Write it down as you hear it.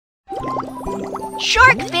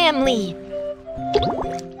shark family.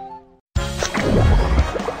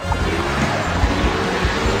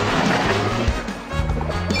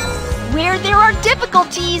 Where there are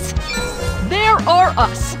difficulties, there are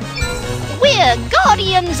us. We're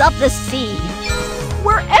guardians of the sea.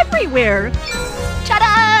 We're everywhere.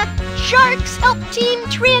 Ta-da! Sharks help team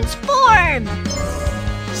transform.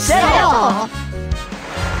 Set off.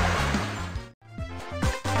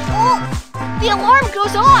 Oh, the alarm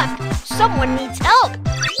goes off. Someone needs help.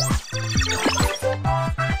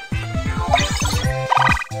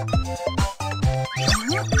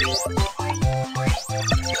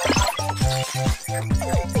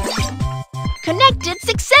 Connected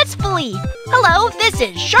successfully! Hello, this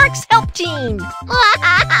is Sharks Help Team!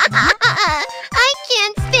 I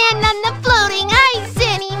can't stand on the floating ice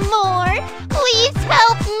anymore! Please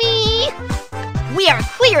help me! We are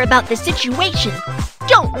clear about the situation.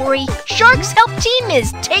 Don't worry, Sharks Help Team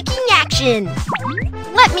is taking action!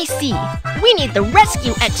 Let me see. We need the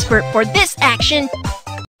rescue expert for this action.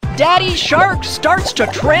 Daddy Shark starts to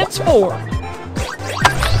transform.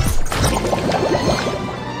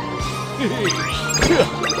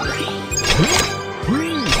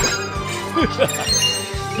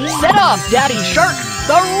 Set off, Daddy Shark,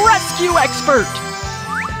 the rescue expert!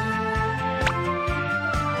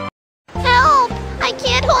 Help! I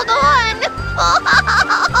can't hold on!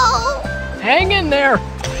 Oh. Hang in there!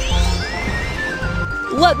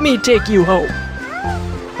 Let me take you home.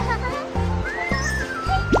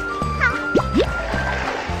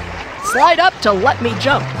 Slide up to let me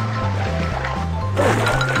jump.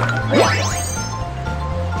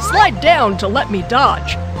 Slide down to let me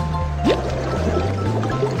dodge.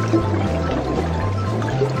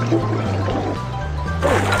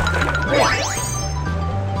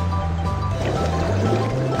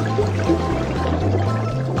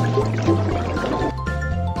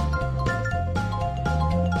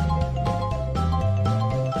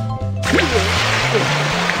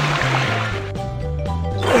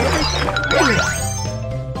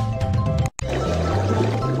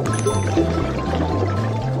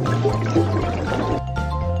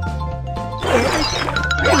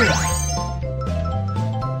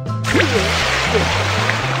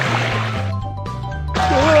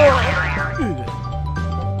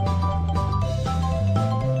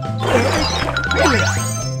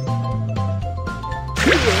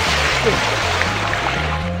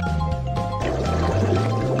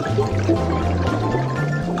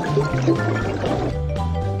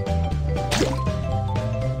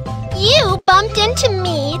 You bumped into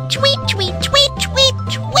me! Tweet, tweet, tweet, tweet,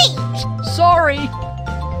 tweet! Sorry.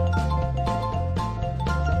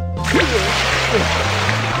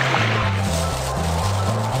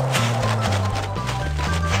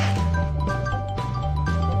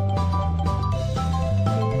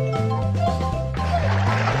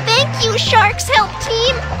 Thank you, Sharks Help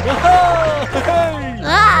Team!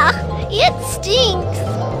 Ah, it stinks!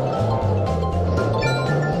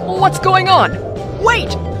 What's going on?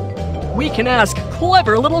 Wait! We can ask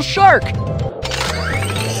clever little shark.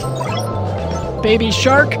 Baby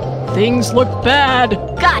Shark, things look bad.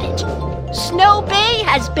 Got it. Snow Bay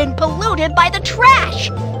has been polluted by the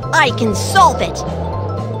trash. I can solve it.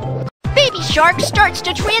 Baby Shark starts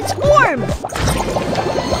to transform.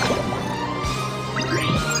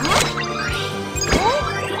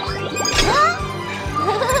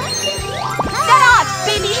 Set off,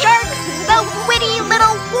 Baby Shark, the witty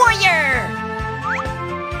little warrior.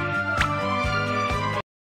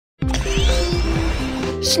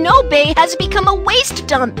 Snow Bay has become a waste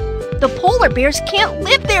dump. The polar bears can't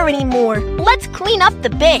live there anymore. Let's clean up the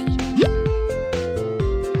bay.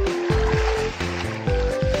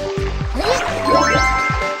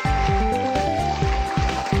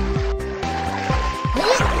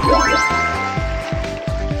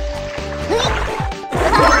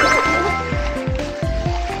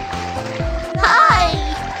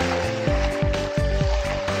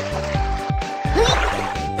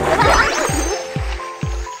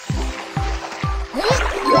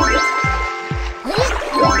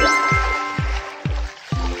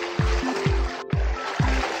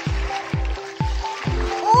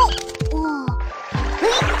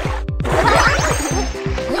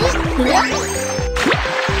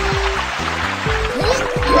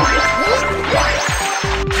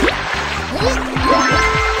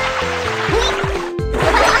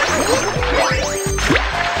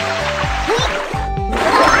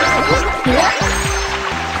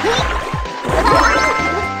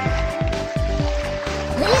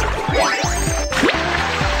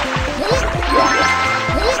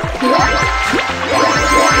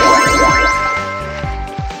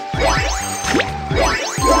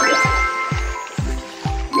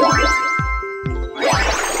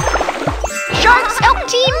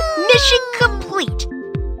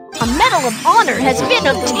 Medal of Honor has been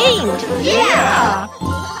obtained! Yeah!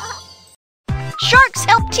 Sharks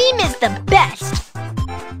Help Team is the best!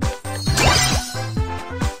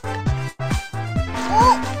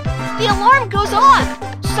 Oh, the alarm goes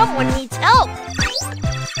on! Someone needs help!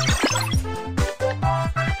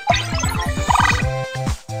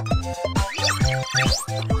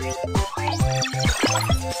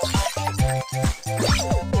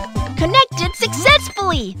 Connected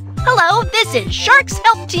successfully! Hello, this is Sharks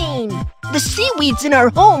Help Team! The seaweeds in our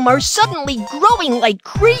home are suddenly growing like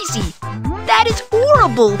crazy! That is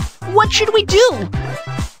horrible! What should we do?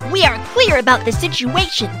 We are clear about the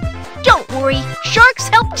situation. Don't worry, Sharks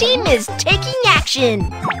Help Team is taking action!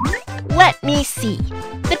 Let me see.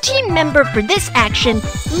 The team member for this action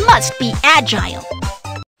must be agile.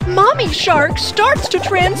 Mommy Shark starts to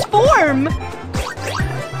transform!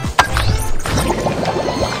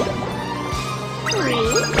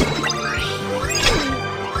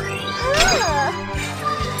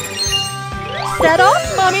 Set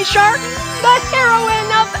off, Mommy Shark, the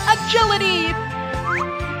heroine of agility!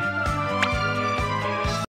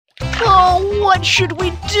 Oh, what should we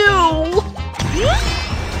do?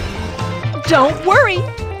 Don't worry,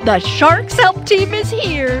 the Sharks Help Team is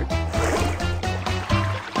here.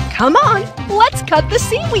 Come on, let's cut the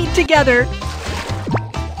seaweed together.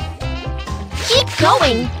 Keep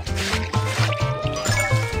going.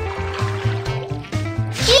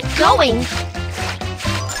 Keep going.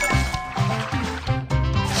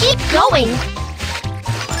 Keep going.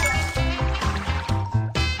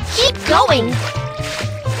 Keep going.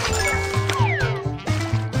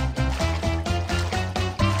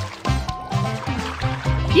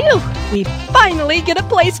 Phew! We finally get a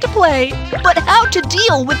place to play! But how to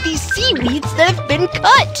deal with these seaweeds that have been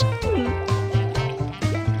cut?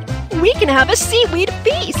 We can have a seaweed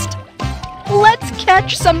feast! Let's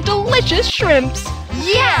catch some delicious shrimps!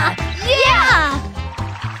 Yeah! Yeah!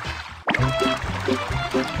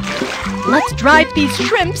 Let's drive these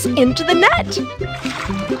shrimps into the net!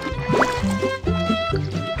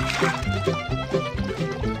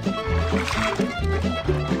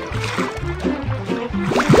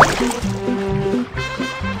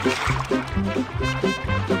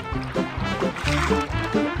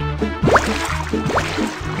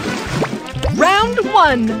 Round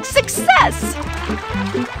 1, success!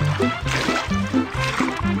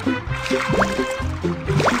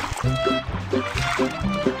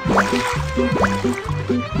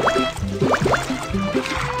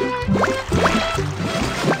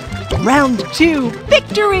 Round 2,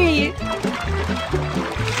 victory!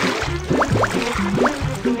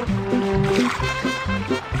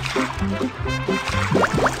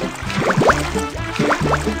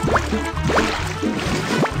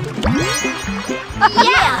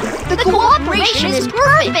 Yeah! The cooperation is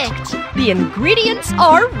perfect! The ingredients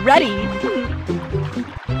are ready!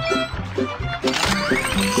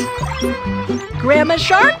 Grandma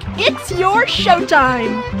Shark, it's your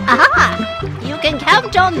showtime! Aha! You can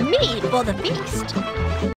count on me for the feast.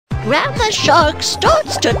 Grandma Shark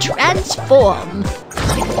starts to transform.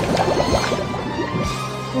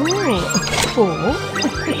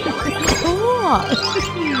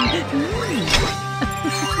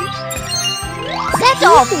 Set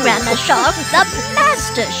off, Grandma Shark, the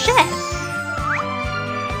master chef.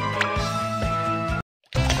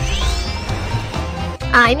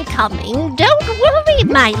 I'm coming. Don't worry,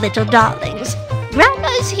 my little darlings.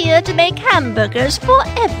 Grandma's here to make hamburgers for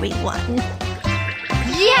everyone.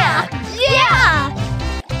 Yeah! Yeah!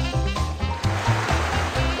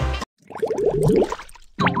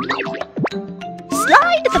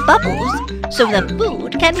 Slide the bubbles so the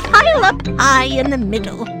food can pile up high in the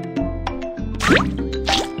middle.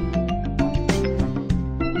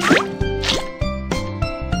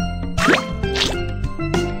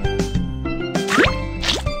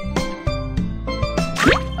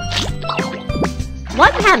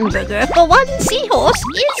 One hamburger for one seahorse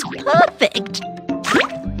is perfect.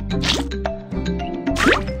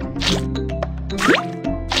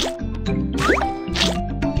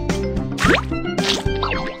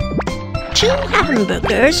 Two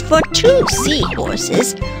hamburgers for two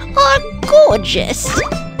seahorses are gorgeous.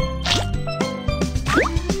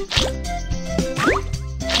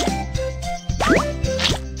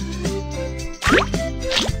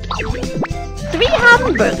 Three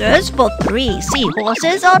hamburgers for three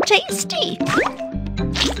seahorses are tasty.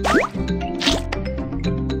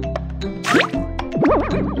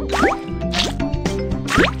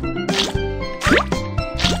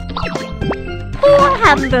 Four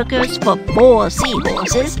hamburgers for four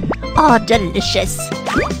seahorses are delicious.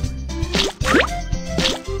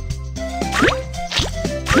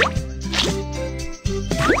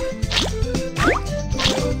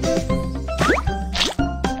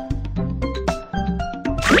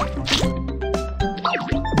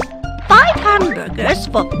 hamburgers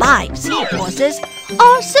for 5 seahorses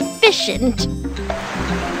are sufficient.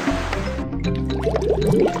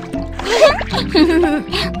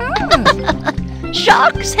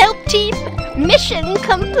 Sharks Help Team, mission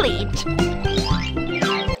complete.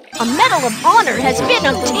 A Medal of Honor has been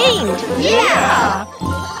obtained. Yeah!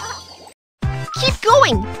 Keep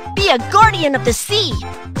going. Be a guardian of the sea.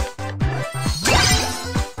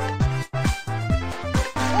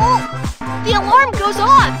 Oh, the alarm goes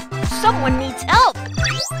off. Someone needs help.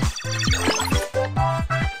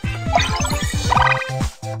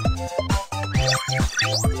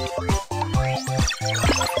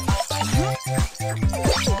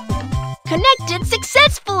 Connected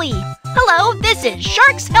successfully! Hello, this is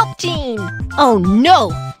Sharks Help Team! Oh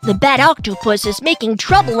no! The bad octopus is making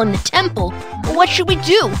trouble in the temple. What should we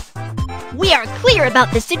do? We are clear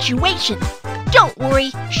about the situation. Don't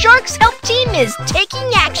worry, Sharks Help Team is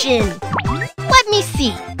taking action! Let me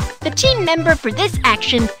see. The team member for this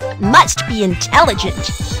action must be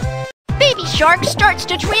intelligent. Baby Shark starts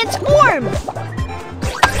to transform!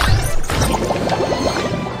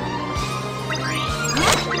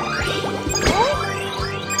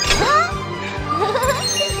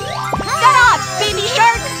 Get off, Baby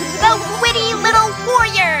Shark! The witty little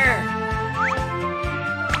warrior!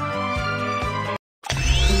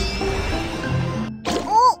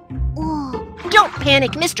 Don't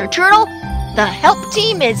panic, Mr. Turtle. The help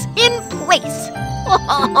team is in place.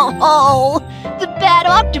 Oh, the bad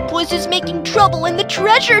octopus is making trouble in the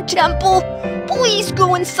treasure temple. Please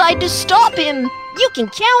go inside to stop him. You can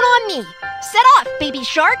count on me. Set off, Baby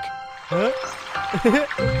Shark. Huh?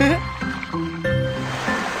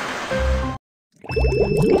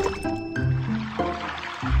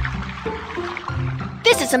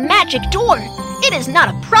 This is a magic door. It is not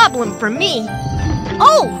a problem for me.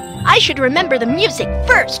 Oh, I should remember the music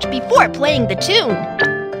first before playing the tune.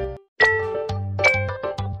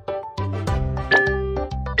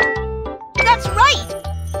 That's right!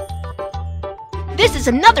 This is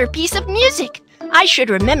another piece of music. I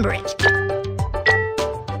should remember it.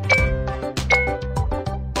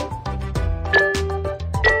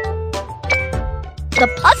 The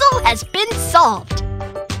puzzle has been solved.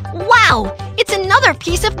 Wow, it's another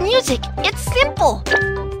piece of music. It's simple.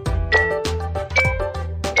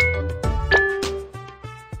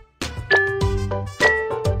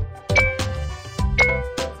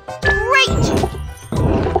 Great!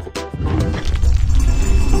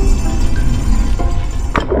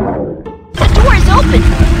 The door is open.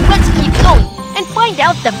 Let's keep going and find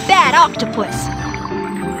out the bad octopus.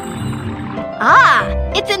 Ah,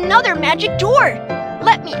 it's another magic door.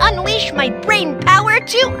 Let me unleash my brain power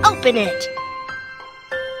to open it.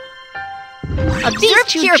 These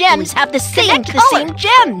two gems have the same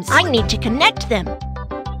gems. I need to connect them.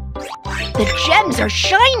 The gems are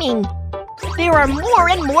shining. There are more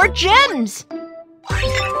and more gems.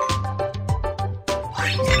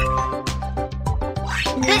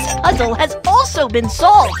 This puzzle has also been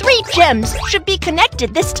solved. 3 gems should be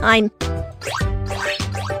connected this time.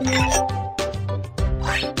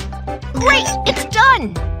 Great! It's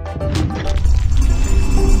done!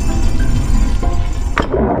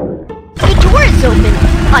 The door is open.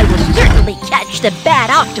 I will certainly catch the bad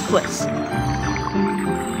octopus.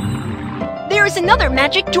 There is another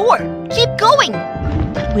magic door. Keep going.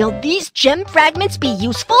 Will these gem fragments be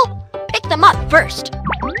useful? Pick them up first.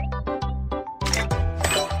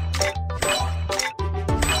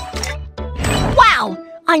 Wow!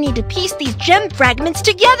 I need to piece these gem fragments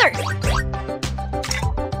together.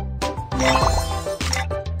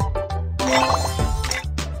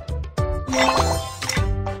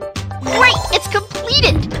 Great! It's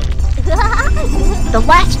completed! The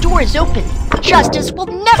last door is open. Justice will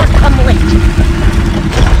never come late.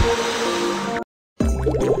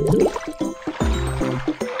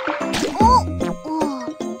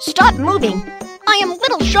 Stop moving. I am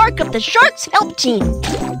Little Shark of the Sharks Help Team.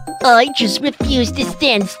 I just refuse to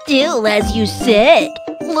stand still, as you said.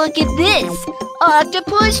 Look at this.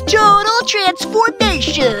 Octopus total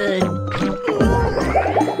transformation!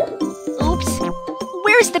 Oops.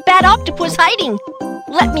 Where's the bad octopus hiding?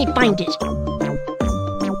 Let me find it.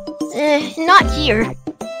 Not here.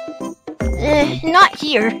 Not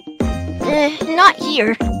here. Not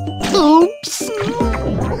here. Oops.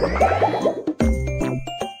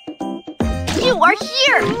 You are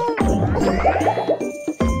here!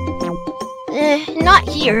 Not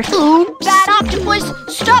here. Oops. Bad octopus,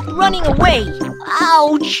 stop running away!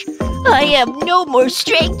 Ouch! I have no more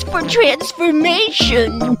strength for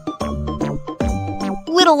transformation!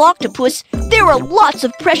 Little octopus, there are lots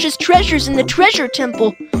of precious treasures in the treasure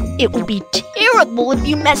temple. It will be terrible if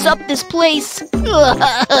you mess up this place.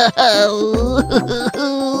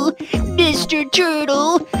 Mr.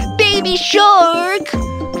 Turtle, Baby Shark,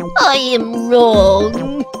 I am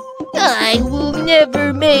wrong. I will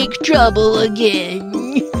never make trouble again.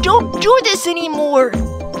 Don't do this anymore.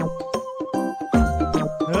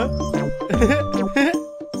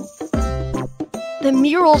 The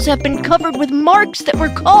murals have been covered with marks that were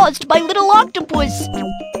caused by little octopus.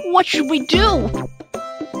 What should we do?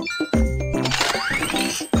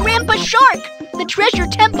 Grandpa Shark! The treasure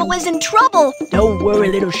temple is in trouble! Don't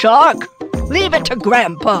worry, little shark. Leave it to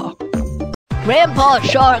Grandpa. Grandpa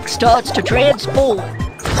Shark starts to transform.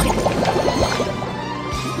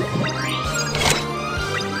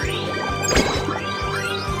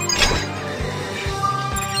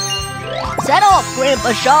 Set off,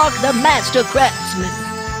 Grandpa Shark, the master craftsman.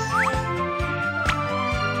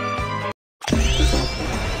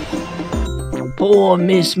 Poor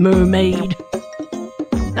Miss Mermaid.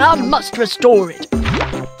 I must restore it.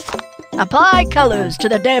 Apply colors to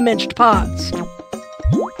the damaged parts.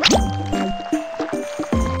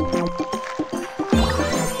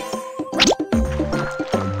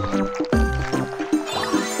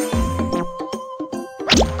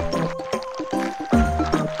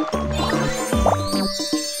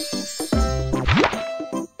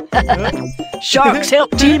 Sharks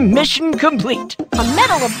Help Team mission complete. A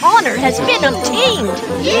Medal of Honor has been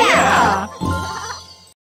obtained. Yeah!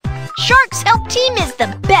 Sharks Help Team is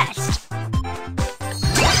the best.